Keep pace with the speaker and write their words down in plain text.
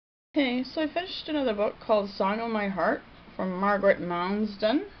Okay, so I finished another book called Song of My Heart from Margaret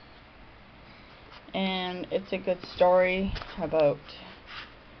Mounsdon, and it's a good story about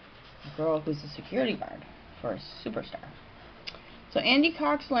a girl who's a security guard for a superstar. So Andy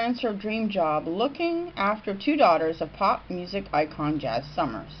Cox lands her dream job looking after two daughters of pop music icon Jazz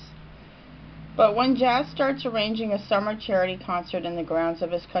Summers. But when Jazz starts arranging a summer charity concert in the grounds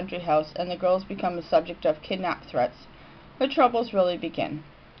of his country house and the girls become the subject of kidnap threats, the troubles really begin.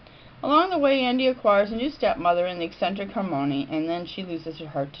 Along the way, Andy acquires a new stepmother in the eccentric Harmony, and then she loses her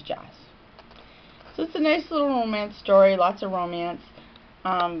heart to Jazz. So it's a nice little romance story, lots of romance.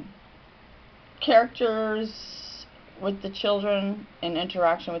 Characters with the children and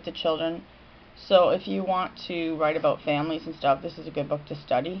interaction with the children. So if you want to write about families and stuff, this is a good book to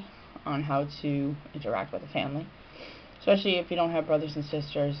study on how to interact with a family. Especially if you don't have brothers and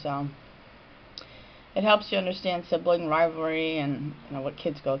sisters. It helps you understand sibling rivalry and what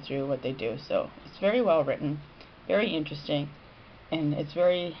kids go through, what they do. So it's very well written, very interesting, and it's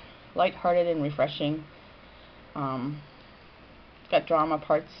very lighthearted and refreshing. It's got drama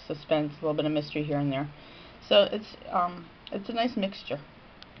parts, suspense, a little bit of mystery here and there. So it's a nice mixture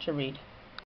to read.